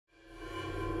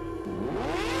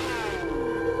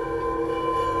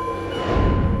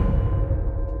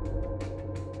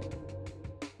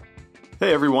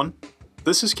Hey everyone,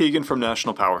 this is Keegan from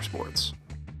National Powersports.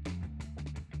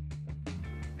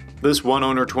 This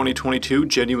one-owner 2022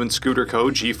 genuine scooter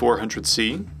code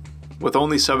G400C, with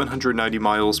only 790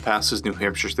 miles, passes New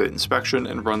Hampshire State inspection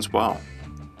and runs well.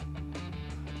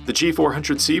 The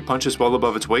G400C punches well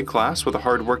above its weight class with a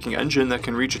hard-working engine that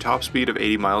can reach a top speed of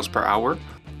 80 miles per hour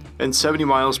and 70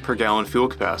 miles per gallon fuel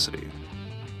capacity.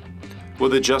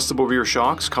 With adjustable rear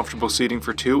shocks, comfortable seating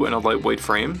for two, and a lightweight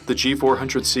frame, the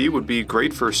G400C would be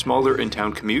great for smaller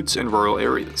in-town commutes in rural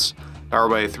areas. Powered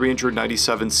by a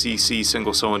 397cc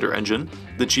single-cylinder engine,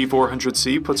 the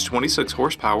G400C puts 26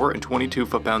 horsepower and 22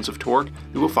 foot-pounds of torque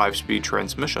through a 5-speed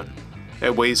transmission.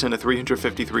 It weighs in at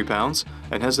 353 pounds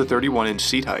and has a 31-inch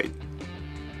seat height.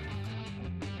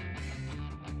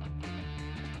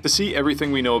 To see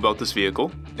everything we know about this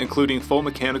vehicle, including full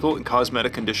mechanical and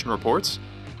cosmetic condition reports,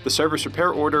 the service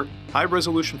repair order,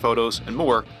 high-resolution photos, and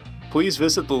more, please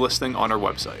visit the listing on our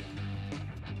website.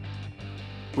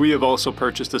 We have also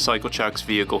purchased the CycleCheck's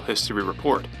Vehicle History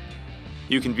Report.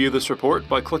 You can view this report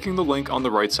by clicking the link on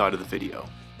the right side of the video.